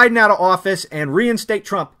yank Biden out of office and reinstate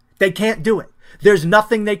Trump, they can't do it. There's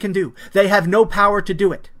nothing they can do. They have no power to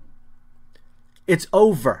do it. It's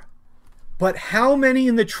over. But how many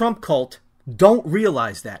in the Trump cult don't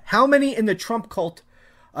realize that? How many in the Trump cult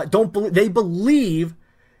don't believe? They believe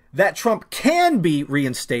that Trump can be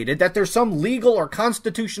reinstated, that there's some legal or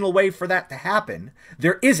constitutional way for that to happen.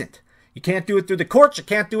 There isn't. You can't do it through the courts. You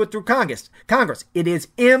can't do it through Congress. It is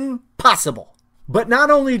impossible. But not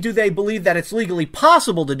only do they believe that it's legally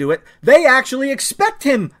possible to do it, they actually expect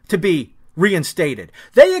him to be reinstated.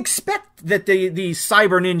 They expect that the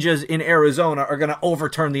cyber ninjas in Arizona are going to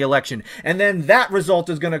overturn the election, and then that result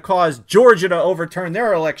is going to cause Georgia to overturn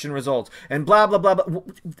their election results, and blah, blah, blah, blah.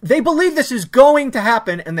 They believe this is going to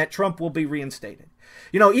happen and that Trump will be reinstated.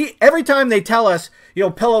 You know, every time they tell us,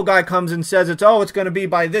 Pillow Guy comes and says it's going to be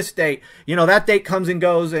by this date, that date comes and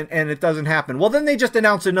goes and it doesn't happen. Well, then they just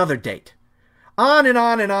announce another date. On and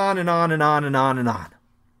on and on and on and on and on and on.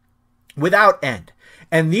 Without end.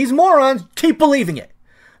 And these morons keep believing it.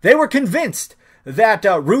 They were convinced that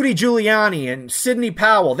Rudy Giuliani and Sidney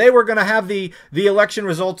Powell, they were going to have the election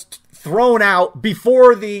results thrown out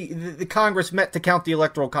before the Congress met to count the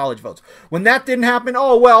Electoral College votes. When that didn't happen,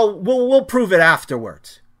 we'll prove it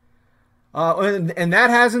afterwards. And that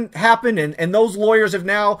hasn't happened, and those lawyers have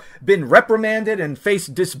now been reprimanded and faced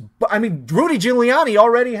Rudy Giuliani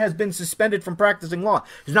already has been suspended from practicing law.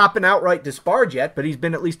 He's not been outright disbarred yet, but he's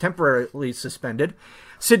been at least temporarily suspended.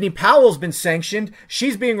 Sidney Powell's been sanctioned.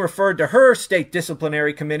 She's being referred to her state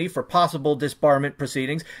disciplinary committee for possible disbarment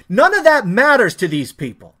proceedings. None of that matters to these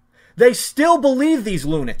people. They still believe these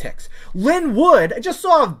lunatics. Lin Wood, I just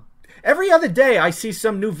saw, every other day I see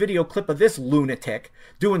some new video clip of this lunatic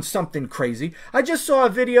doing something crazy. I just saw a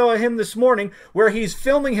video of him this morning where he's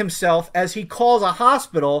filming himself as he calls a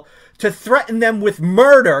hospital to threaten them with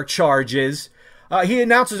murder charges. He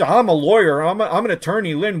announces, I'm a lawyer, I'm an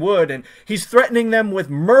attorney, Lin Wood, and he's threatening them with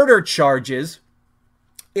murder charges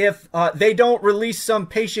if they don't release some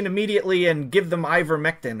patient immediately and give them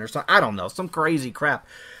ivermectin or something. I don't know, some crazy crap.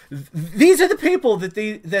 These are the people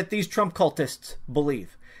that these Trump cultists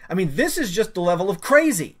believe. This is just the level of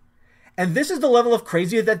crazy. And this is the level of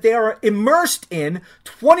crazy that they are immersed in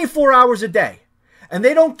 24 hours a day. And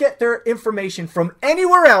they don't get their information from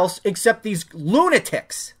anywhere else except these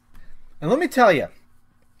lunatics. And let me tell you,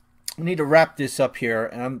 I need to wrap this up here,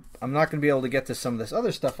 and I'm not going to be able to get to some of this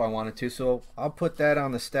other stuff I wanted to, so I'll put that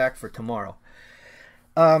on the stack for tomorrow.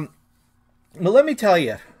 But let me tell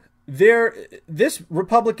you, this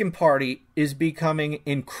Republican Party is becoming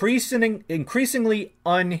increasingly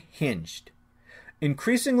unhinged.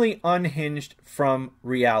 Increasingly unhinged from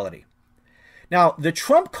reality. Now, the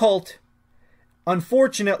Trump cult,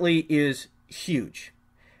 unfortunately, is huge.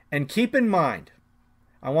 And keep in mind,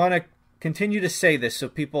 I want to continue to say this so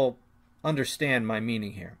people understand my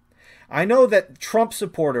meaning here. I know that Trump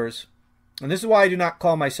supporters, and this is why I do not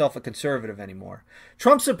call myself a conservative anymore,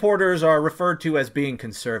 Trump supporters are referred to as being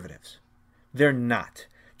conservatives. They're not.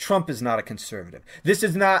 Trump is not a conservative. This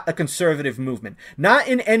is not a conservative movement. Not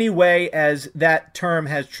in any way as that term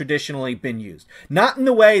has traditionally been used. Not in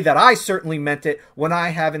the way that I certainly meant it when I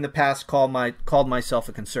have in the past called myself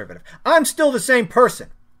a conservative. I'm still the same person.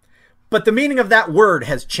 But the meaning of that word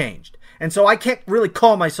has changed. And so I can't really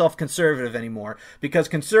call myself conservative anymore because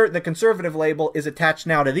the conservative label is attached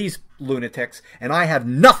now to these lunatics, and I have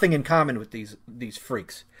nothing in common with these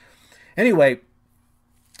freaks. Anyway,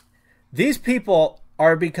 these people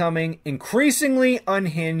are becoming increasingly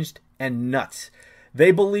unhinged and nuts.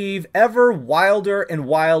 They believe ever wilder and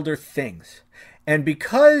wilder things. And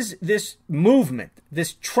because this movement,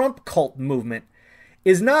 this Trump cult movement,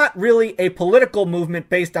 is not really a political movement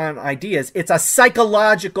based on ideas, it's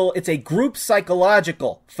a group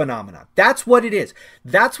psychological phenomenon. That's what it is.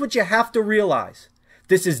 That's what you have to realize.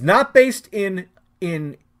 This is not based in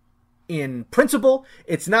principle.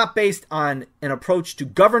 It's not based on an approach to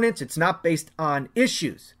governance. It's not based on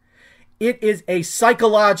issues. It is a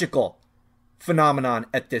psychological phenomenon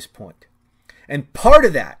at this point. And part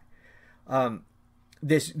of that,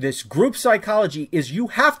 this group psychology is you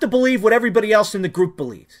have to believe what everybody else in the group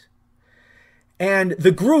believes. And the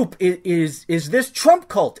group is this Trump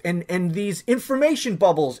cult and these information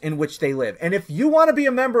bubbles in which they live. And if you want to be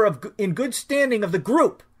a member in good standing of the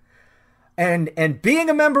group, and being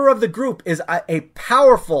a member of the group is a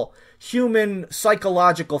powerful human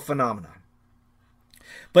psychological phenomenon.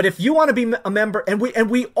 But if you want to be a member, and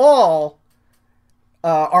we all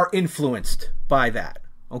are influenced by that.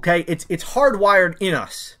 Okay, it's hardwired in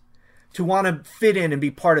us to want to fit in and be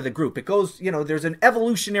part of the group. It goes, there's an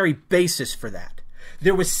evolutionary basis for that.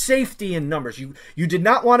 There was safety in numbers. You did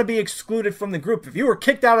not want to be excluded from the group. If you were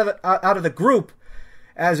kicked out of the group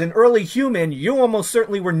as an early human, you almost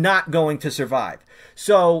certainly were not going to survive.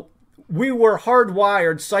 So we were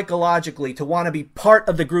hardwired psychologically to want to be part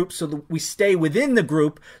of the group so that we stay within the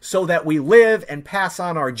group so that we live and pass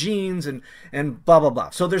on our genes and blah, blah, blah.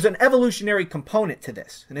 So there's an evolutionary component to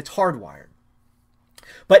this, and it's hardwired.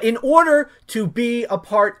 But in order to be a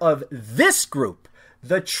part of this group,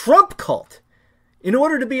 the Trump cult, in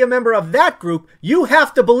order to be a member of that group, you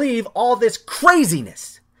have to believe all this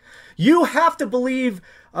craziness. You have to believe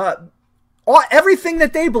everything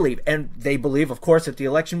that they believe. And they believe, of course, that the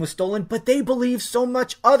election was stolen, but they believe so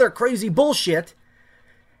much other crazy bullshit.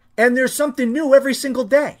 And there's something new every single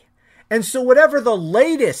day. And so whatever the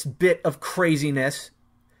latest bit of craziness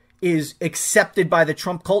is accepted by the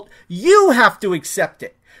Trump cult, you have to accept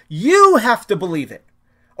it. You have to believe it.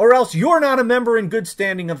 Or else you're not a member in good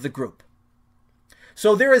standing of the group.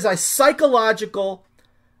 So there is a psychological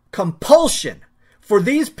compulsion for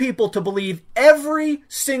these people to believe every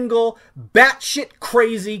single batshit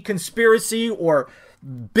crazy conspiracy or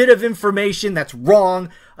bit of information that's wrong.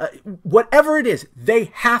 Whatever it is, they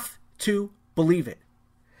have to believe it.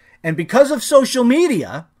 And because of social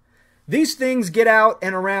media, these things get out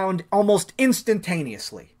and around almost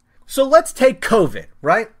instantaneously. So let's take COVID,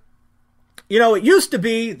 right? It used to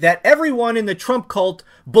be that everyone in the Trump cult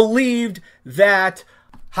believed that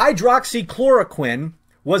hydroxychloroquine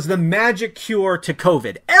was the magic cure to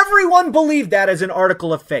COVID. Everyone believed that as an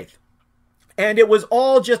article of faith. And it was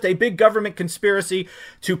all just a big government conspiracy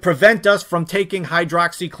to prevent us from taking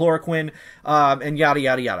hydroxychloroquine and yada,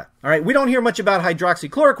 yada, yada. All right, we don't hear much about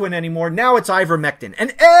hydroxychloroquine anymore. Now it's ivermectin.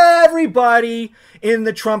 And everybody in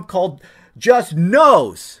the Trump cult just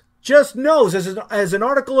knows as an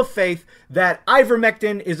article of faith that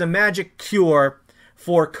ivermectin is a magic cure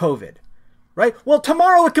for COVID. Right? Well,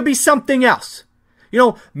 tomorrow it could be something else.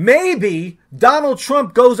 Maybe Donald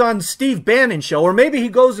Trump goes on Steve Bannon's show, or maybe he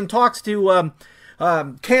goes and talks to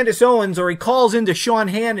Candace Owens, or he calls into Sean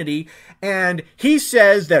Hannity, and he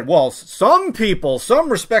says that, well, some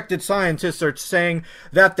respected scientists are saying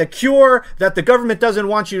that the cure that the government doesn't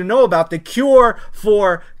want you to know about, the cure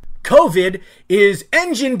for COVID, is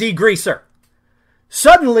engine degreaser.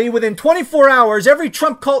 Suddenly, within 24 hours, every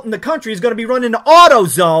Trump cult in the country is going to be running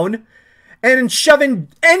AutoZone and shoving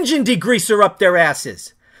engine degreaser up their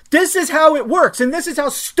asses. This is how it works, and this is how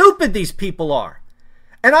stupid these people are.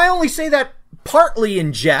 And I only say that partly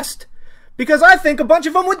in jest, because I think a bunch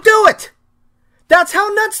of them would do it. That's how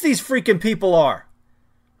nuts these freaking people are.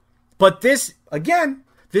 But this, again,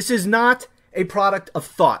 this is not a product of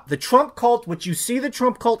thought. The Trump cult, what you see the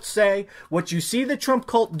Trump cult say, what you see the Trump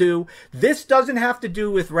cult do, this doesn't have to do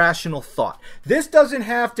with rational thought. This doesn't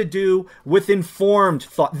have to do with informed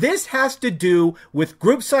thought. This has to do with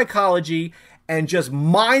group psychology and just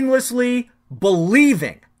mindlessly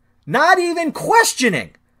believing, not even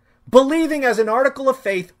questioning, believing as an article of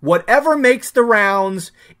faith whatever makes the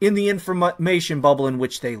rounds in the information bubble in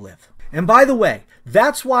which they live. And by the way,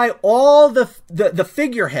 that's why all the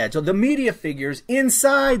figureheads or the media figures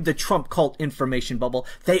inside the Trump cult information bubble,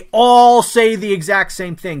 they all say the exact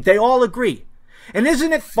same thing. They all agree. And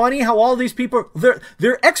isn't it funny how all these people,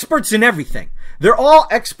 they're experts in everything. They're all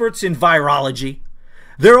experts in virology.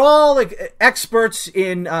 They're all experts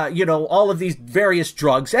in, all of these various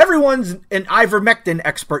drugs. Everyone's an ivermectin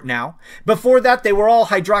expert now. Before that, they were all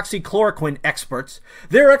hydroxychloroquine experts.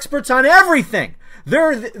 They're experts on everything.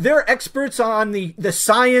 They're experts on the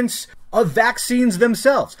science of vaccines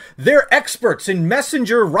themselves. They're experts in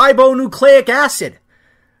messenger ribonucleic acid.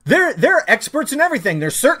 They're experts in everything.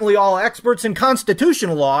 They're certainly all experts in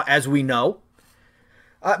constitutional law, as we know.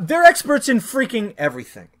 They're experts in freaking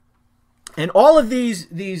everything. And all of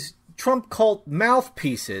these Trump cult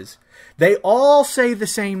mouthpieces, they all say the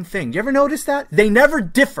same thing. You ever notice that? They never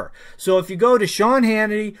differ. So if you go to Sean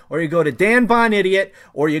Hannity, or you go to Dan Bonidiot,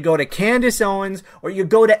 or you go to Candace Owens, or you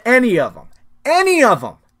go to any of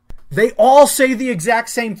them, they all say the exact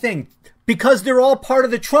same thing because they're all part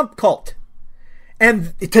of the Trump cult.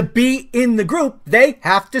 And to be in the group, they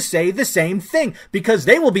have to say the same thing because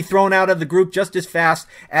they will be thrown out of the group just as fast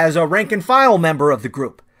as a rank and file member of the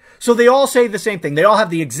group. So they all say the same thing. They all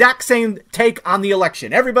have the exact same take on the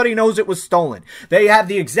election. Everybody knows it was stolen. They have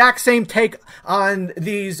the exact same take on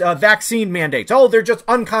these vaccine mandates. Oh, they're just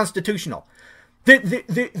unconstitutional.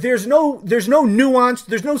 There's no nuance.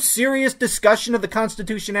 There's no serious discussion of the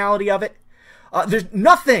constitutionality of it. There's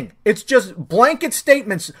nothing. It's just blanket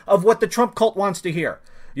statements of what the Trump cult wants to hear.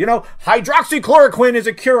 Hydroxychloroquine is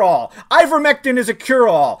a cure-all. Ivermectin is a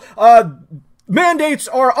cure-all. Mandates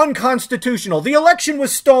are unconstitutional. The election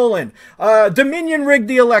was stolen. Dominion rigged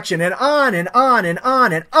the election, and on and on and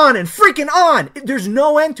on and on and freaking on. There's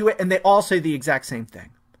no end to it, and they all say the exact same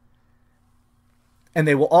thing. And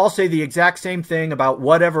they will all say the exact same thing about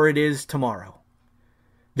whatever it is tomorrow.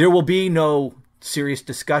 There will be no serious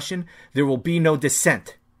discussion. There will be no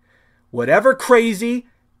dissent. Whatever crazy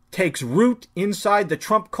takes root inside the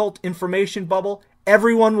Trump cult information bubble,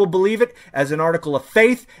 everyone will believe it as an article of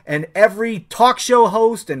faith, and every talk show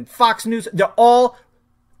host and Fox News, they all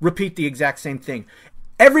repeat the exact same thing.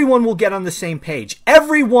 Everyone will get on the same page.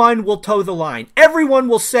 Everyone will toe the line. Everyone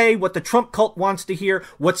will say what the Trump cult wants to hear,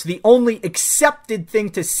 what's the only accepted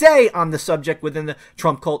thing to say on the subject within the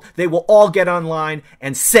Trump cult. They will all get online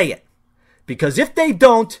and say it. Because if they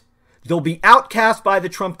don't, they'll be outcast by the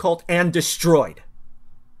Trump cult and destroyed.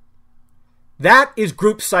 That is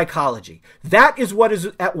group psychology. That is what is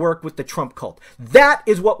at work with the Trump cult. That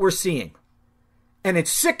is what we're seeing. And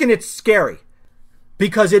it's sick and it's scary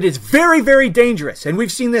because it is very, very dangerous. And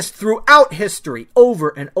we've seen this throughout history over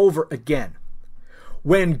and over again.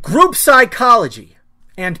 When group psychology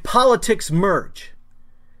and politics merge,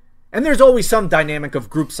 and there's always some dynamic of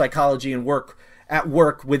group psychology and at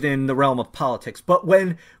work within the realm of politics, but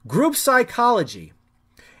when group psychology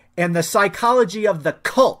and the psychology of the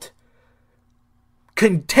cult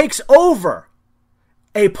takes over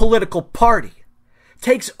a political party,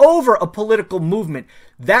 takes over a political movement,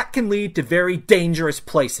 that can lead to very dangerous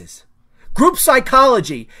places. Group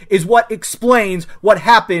psychology is what explains what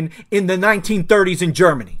happened in the 1930s in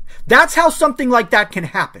Germany. That's how something like that can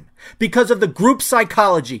happen, because of the group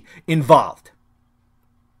psychology involved.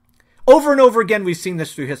 Over and over again, we've seen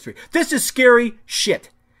this through history. This is scary shit.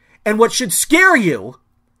 And what should scare you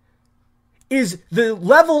is the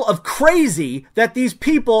level of crazy that these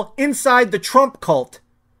people inside the Trump cult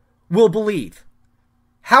will believe.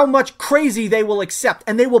 How much crazy they will accept,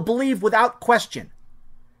 and they will believe without question.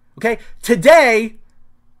 Okay? Today,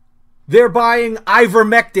 they're buying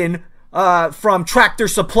ivermectin from Tractor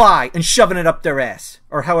Supply and shoving it up their ass,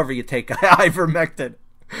 or however you take ivermectin.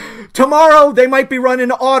 Tomorrow, they might be running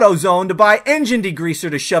to AutoZone to buy engine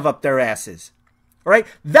degreaser to shove up their asses. All right?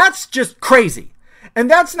 That's just crazy. And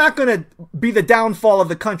that's not going to be the downfall of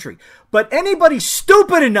the country. But anybody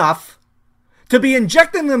stupid enough to be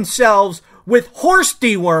injecting themselves with horse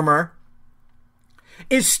dewormer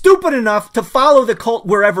is stupid enough to follow the cult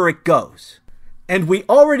wherever it goes. And we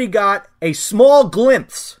already got a small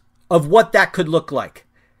glimpse of what that could look like.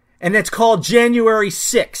 And it's called January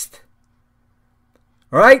 6th.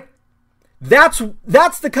 All right? That's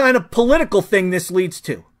the kind of political thing this leads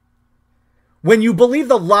to. when you believe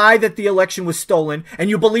the lie that the election was stolen, and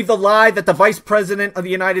you believe the lie that the Vice President of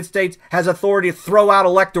the United States has authority to throw out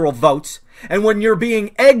electoral votes, and when you're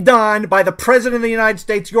being egged on by the President of the United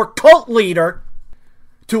States, your cult leader,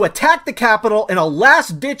 to attack the Capitol in a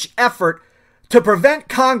last-ditch effort to prevent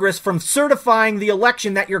Congress from certifying the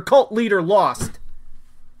election that your cult leader lost.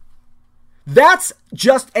 That's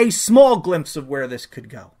just a small glimpse of where this could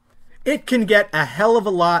go. It can get a hell of a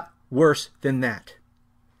lot worse than that.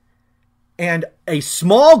 And a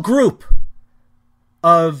small group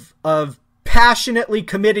of passionately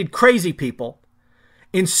committed crazy people,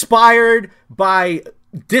 inspired by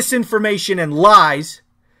disinformation and lies,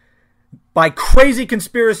 by crazy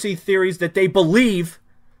conspiracy theories that they believe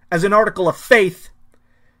as an article of faith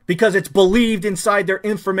because it's believed inside their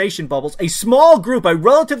information bubbles, a small group, a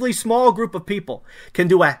relatively small group of people can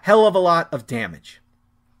do a hell of a lot of damage.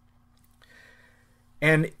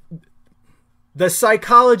 And the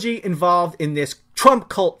psychology involved in this Trump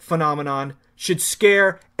cult phenomenon should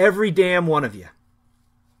scare every damn one of you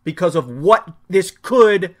because of what this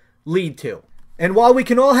could lead to. And while we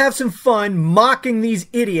can all have some fun mocking these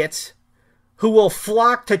idiots who will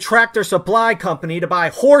flock to Tractor Supply Company to buy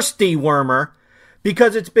horse dewormer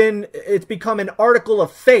because it's become an article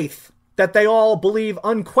of faith that they all believe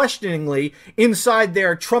unquestioningly inside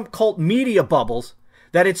their Trump cult media bubbles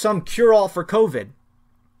that it's some cure-all for COVID.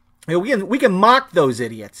 We can mock those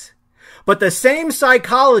idiots. But the same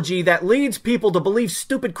psychology that leads people to believe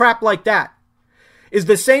stupid crap like that is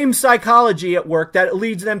the same psychology at work that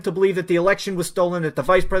leads them to believe that the election was stolen, that the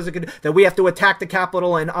vice president, that we have to attack the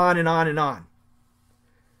Capitol, and on and on and on.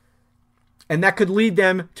 And that could lead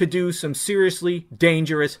them to do some seriously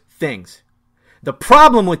dangerous things. The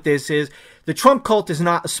problem with this is the Trump cult is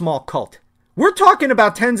not a small cult. We're talking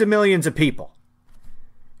about tens of millions of people.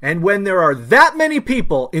 And when there are that many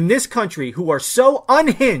people in this country who are so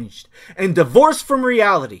unhinged and divorced from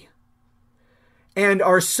reality and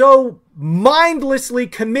are so mindlessly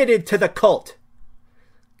committed to the cult,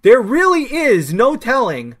 there really is no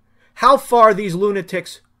telling how far these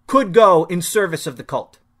lunatics could go in service of the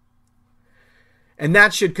cult. And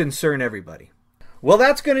that should concern everybody. Well,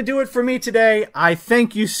 that's going to do it for me today. I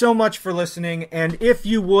thank you so much for listening. And if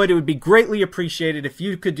you would, it would be greatly appreciated if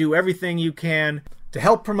you could do everything you can to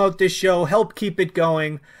help promote this show, help keep it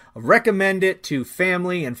going, recommend it to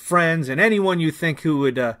family and friends and anyone you think who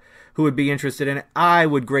would be interested in it. I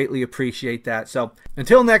would greatly appreciate that. So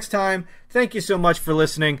until next time, thank you so much for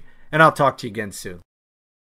listening, and I'll talk to you again soon.